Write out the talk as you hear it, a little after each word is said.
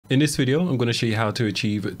In this video, I'm going to show you how to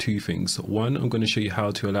achieve two things. One, I'm going to show you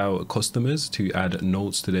how to allow customers to add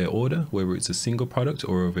notes to their order, whether it's a single product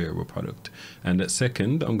or a variable product. And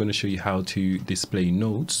second, I'm going to show you how to display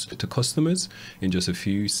notes to customers in just a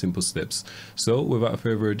few simple steps. So without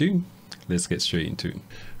further ado, let's get straight into it.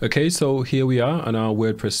 Okay, so here we are on our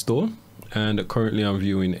WordPress store. And currently I'm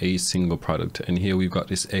viewing a single product, and here we've got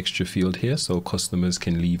this extra field here so customers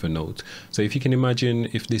can leave a note. So if you can imagine,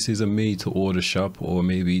 if this is a made to order shop, or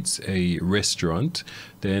maybe it's a restaurant,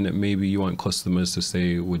 then maybe you want customers to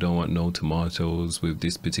say, we don't want no tomatoes with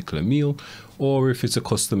this particular meal. Or if it's a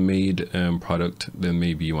custom made product, then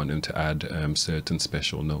maybe you want them to add certain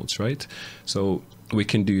special notes, right? So we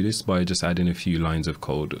can do this by just adding a few lines of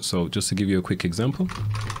code. So just to give you a quick example,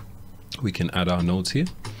 we can add our notes here.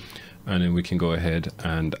 And then we can go ahead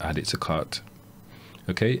and add it to cart.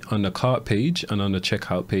 Okay, on the cart page and on the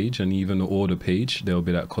checkout page and even the order page, there'll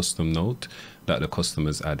be that custom note that the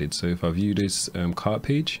customer's added. So if I view this cart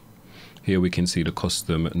page, here we can see the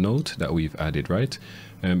custom note that we've added, right?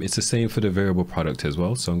 It's the same for the variable product as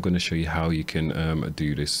well. So I'm going to show you how you can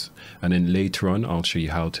do this. And then later on, I'll show you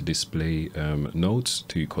how to display notes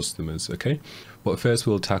to customers, okay? But first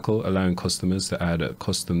we'll tackle allowing customers to add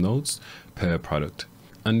custom notes per product.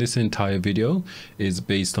 And this entire video is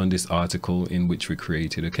based on this article in which we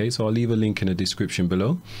created. Okay, so I'll leave a link in the description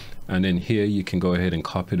below, and then here you can go ahead and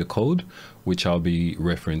copy the code, which I'll be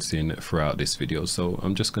referencing throughout this video. So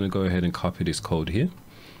I'm just going to go ahead and copy this code here,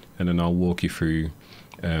 and then I'll walk you through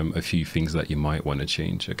a few things that you might want to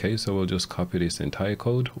change. Okay, so we'll just copy this entire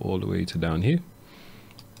code all the way to down here.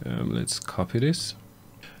 Let's copy this.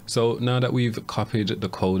 So now that we've copied the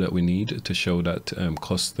code that we need to show that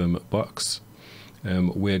custom box,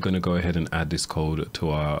 we're going to go ahead and add this code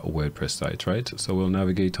to our WordPress site, right? So we'll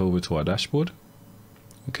navigate over to our dashboard.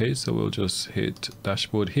 Okay, so we'll just hit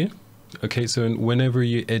dashboard here. Okay, so whenever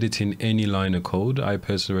you're editing any line of code, I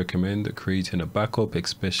personally recommend creating a backup,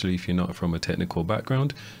 especially if you're not from a technical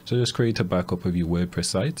background. So just create a backup of your WordPress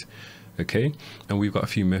site. Okay, and we've got a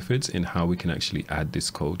few methods in how we can actually add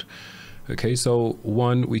this code. Okay, so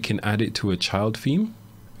one, we can add it to a child theme.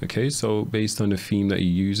 Okay, so based on the theme that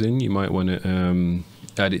you're using, you might want to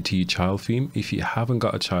add it to your child theme. If you haven't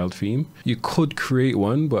got a child theme, you could create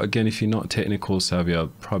one, but again, if you're not technical savvy, I'll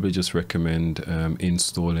probably just recommend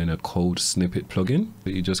installing a code snippet plugin.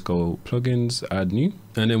 You just go plugins, add new,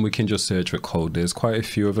 and then we can just search for code. There's quite a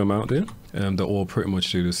few of them out there that all pretty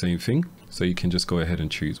much do the same thing. So you can just go ahead and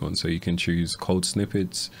choose one. So you can choose code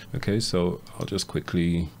snippets. Okay, so I'll just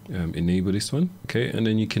quickly enable this one. Okay, and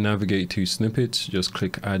then you can navigate to snippets, just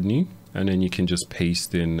click add new, and then you can just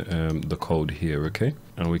paste in the code here, okay?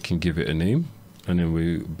 And we can give it a name, and then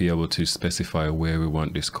we'll be able to specify where we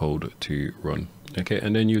want this code to run. Okay,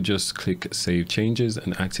 and then you just click save changes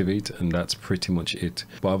and activate, and that's pretty much it.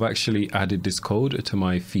 But I've actually added this code to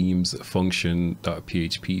my themes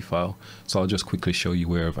function.php file. So I'll just quickly show you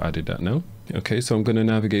where I've added that now. Okay, so I'm going to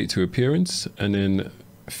navigate to appearance and then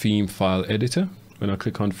theme file editor. When I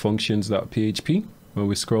click on functions.php, when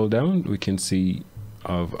we scroll down, we can see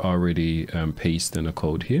I've already pasted in a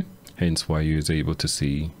code here. Hence why you was able to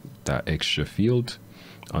see that extra field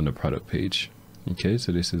on the product page. Okay,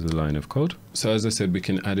 so this is a line of code. So as I said, we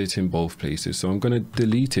can add it in both places. So I'm going to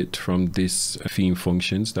delete it from this theme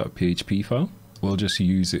functions.php file. We'll just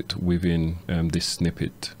use it within this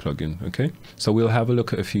snippet plugin. Okay, so we'll have a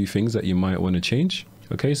look at a few things that you might want to change.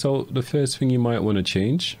 Okay, so the first thing you might want to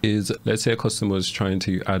change is, let's say a customer is trying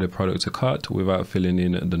to add a product to cart without filling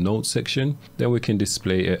in the notes section, then we can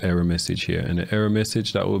display an error message here. And the error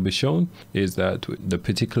message that will be shown is that the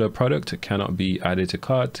particular product cannot be added to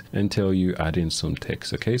cart until you add in some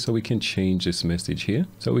text. Okay, so we can change this message here.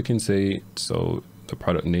 So we can say, so the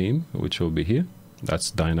product name, which will be here,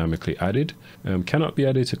 that's dynamically added, cannot be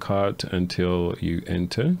added to cart until you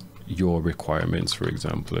enter your requirements, for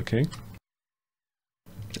example. Okay.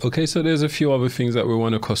 Okay, so there's a few other things that we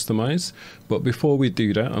want to customize, but before we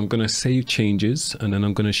do that, I'm going to save changes, and then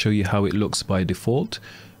I'm going to show you how it looks by default,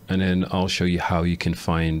 and then I'll show you how you can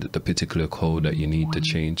find the particular code that you need to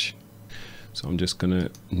change. So I'm just going to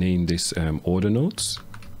name this order notes,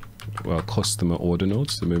 well, customer order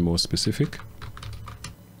notes to be more specific.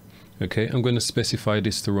 Okay, I'm going to specify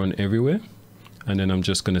this to run everywhere, and then I'm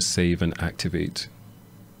just going to save and activate.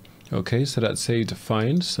 Okay, so that's saved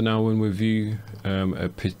fine. So now when we view a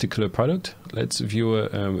particular product, let's view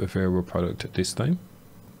a variable product this time.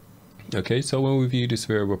 Okay, so when we view this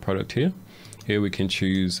variable product here we can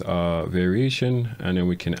choose our variation, and then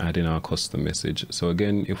we can add in our custom message. So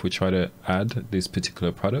again, if we try to add this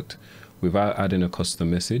particular product without adding a custom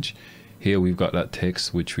message, here we've got that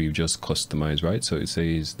text which we've just customized, right? So it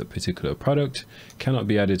says the particular product cannot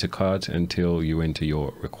be added to cart until you enter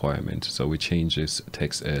your requirement. So we changed this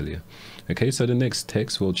text earlier. Okay, so the next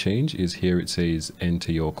text we'll change is here. It says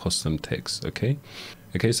enter your custom text. Okay,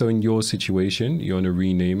 so in your situation, you want to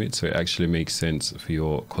rename it so it actually makes sense for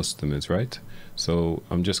your customers, right? So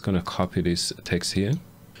I'm just going to copy this text here.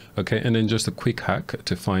 Okay, and then just a quick hack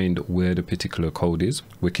to find where the particular code is.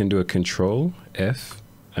 We can do a Control F,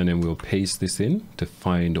 and then we'll paste this in to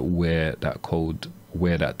find where that code,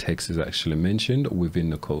 where that text is actually mentioned within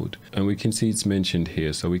the code. And we can see it's mentioned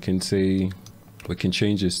here. So we can say, we can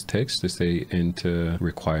change this text to say enter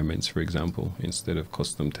requirements, for example, instead of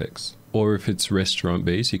custom text. Or if it's restaurant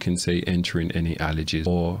based, you can say enter in any allergies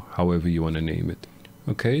or however you want to name it.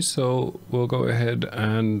 Okay, so we'll go ahead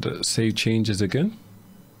and save changes again.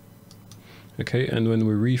 Okay, and when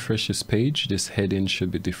we refresh this page, this heading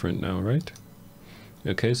should be different now, right?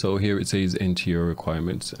 Okay, so here it says enter your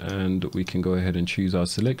requirements, and we can go ahead and choose our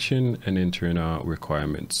selection and enter in our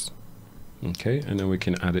requirements. Okay, and then we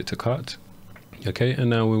can add it to cart. Okay, and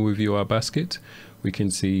now when we view our basket, we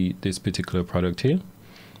can see this particular product here,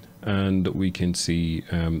 and we can see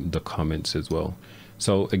the comments as well.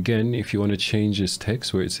 So again, if you want to change this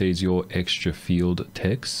text where it says your extra field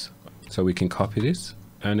text, so we can copy this,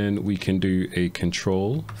 and then we can do a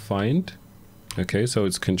control find. Okay, so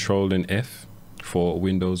it's control and F for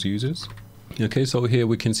Windows users. Okay, so here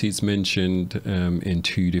we can see it's mentioned in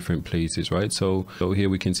two different places, right? So here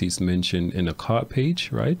we can see it's mentioned in a cart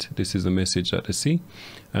page, right? This is a message that they see,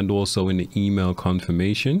 and also in the email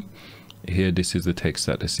confirmation. Here, this is the text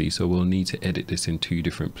that they see. So we'll need to edit this in two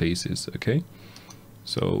different places. Okay,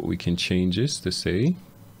 so we can change this to say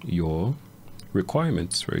your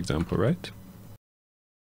requirements, for example, right?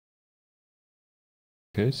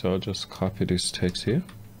 Okay, so I'll just copy this text here,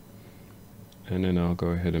 and then I'll go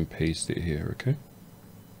ahead and paste it here.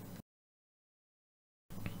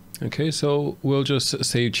 Okay, so we'll just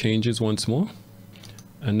save changes once more.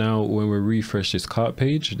 And now when we refresh this cart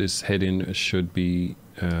page, this heading should be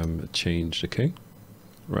changed. Okay,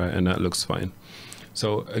 right, and that looks fine.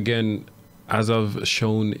 So again, as I've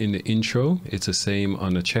shown in the intro, it's the same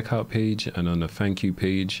on the checkout page and on the thank you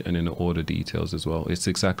page and in the order details as well. It's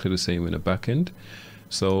exactly the same in the back end.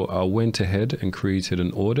 So I went ahead and created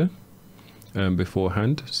an order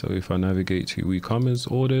beforehand. So if I navigate to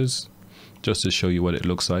WooCommerce orders, just to show you what it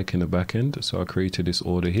looks like in the back end. So I created this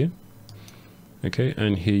order here. Okay,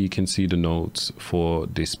 and here you can see the notes for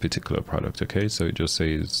this particular product. Okay, so it just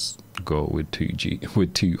says go with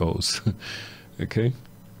two O's. Okay,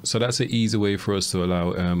 so that's an easy way for us to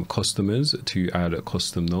allow customers to add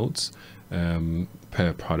custom notes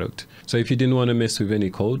per product. So if you didn't want to mess with any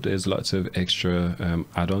code, there's lots of extra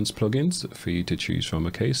add-ons plugins for you to choose from.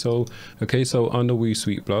 Okay, so on the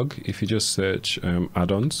WooSuite blog, if you just search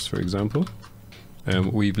add-ons, for example,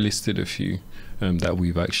 we've listed a few that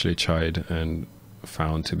we've actually tried and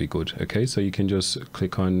found to be good. Okay, so you can just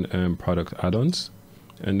click on product add-ons,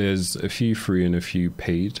 and there's a few free and a few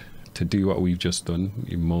paid. To do what we've just done,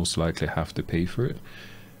 you most likely have to pay for it,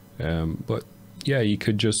 but yeah, you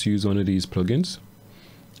could just use one of these plugins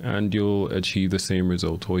and you'll achieve the same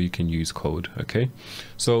result, or you can use code. Okay,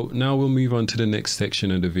 so now we'll move on to the next section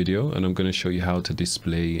of the video, and I'm going to show you how to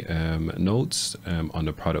display notes on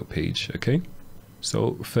the product page. Okay,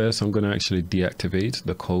 so first I'm going to actually deactivate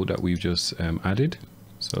the code that we've just added.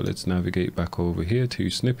 So let's navigate back over here to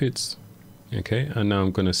snippets. Okay, and now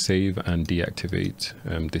I'm going to save and deactivate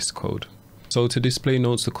this code. So to display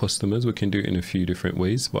notes to customers, we can do it in a few different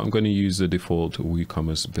ways, but I'm going to use the default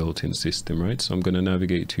WooCommerce built-in system, right? So I'm going to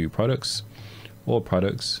navigate to products or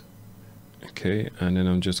products. Okay, and then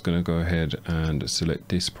I'm just going to go ahead and select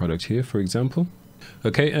this product here, for example.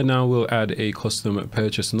 Okay, and now we'll add a custom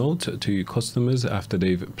purchase note to customers after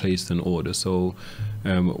they've placed an order. So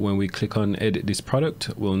when we click on edit this product,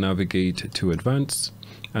 we'll navigate to advanced.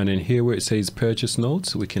 And then here where it says purchase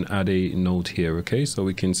notes, we can add a note here. Okay, so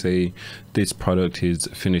we can say this product is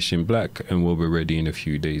finished in black and will be ready in a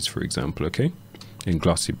few days, for example. Okay, in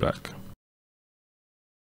glossy black.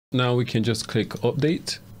 Now we can just click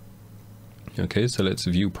update. Okay, so let's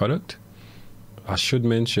view product. I should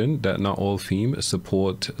mention that not all themes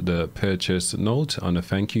support the purchase note on a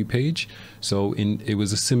thank you page. So it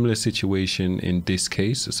was a similar situation in this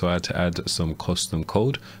case. So I had to add some custom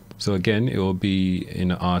code. So again, it will be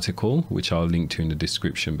in an article, which I'll link to in the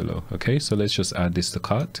description below. Okay, so let's just add this to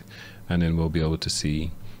cart, and then we'll be able to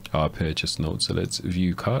see our purchase note. So let's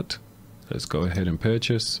view cart. Let's go ahead and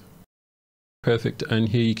purchase. Perfect. And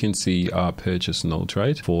here you can see our purchase note,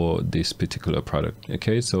 right, for this particular product.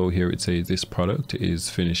 Okay, so here it says this product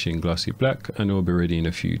is finishing glossy black and will be ready in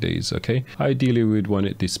a few days. Okay, ideally we'd want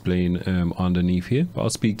it displaying underneath here.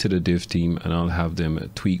 I'll speak to the dev team and I'll have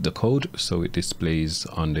them tweak the code so it displays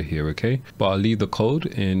under here. Okay, but I'll leave the code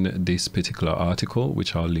in this particular article,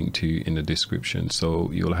 which I'll link to in the description.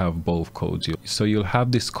 So you'll have both codes. So you'll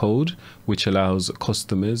have this code which allows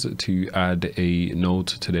customers to add a note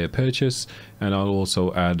to their purchase, and I'll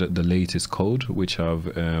also add the latest code which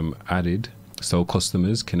I've added so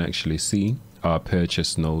customers can actually see our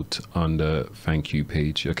purchase note on the thank you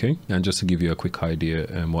page. Okay, and just to give you a quick idea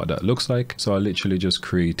what that looks like, so I literally just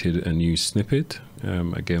created a new snippet.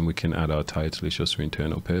 Again, we can add our title, it's just for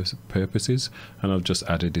internal purposes, and I've just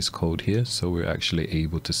added this code here so we're actually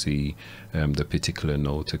able to see the particular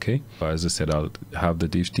note. Okay, but as I said, I'll have the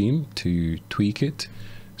dev team to tweak it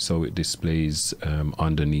so it displays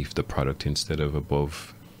underneath the product instead of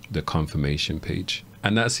above the confirmation page.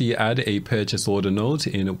 And that's how you add a purchase order note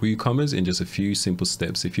in WooCommerce in just a few simple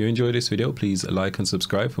steps. If you enjoyed this video, please like and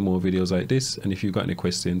subscribe for more videos like this. And if you've got any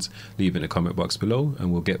questions, leave it in the comment box below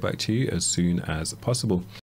and we'll get back to you as soon as possible.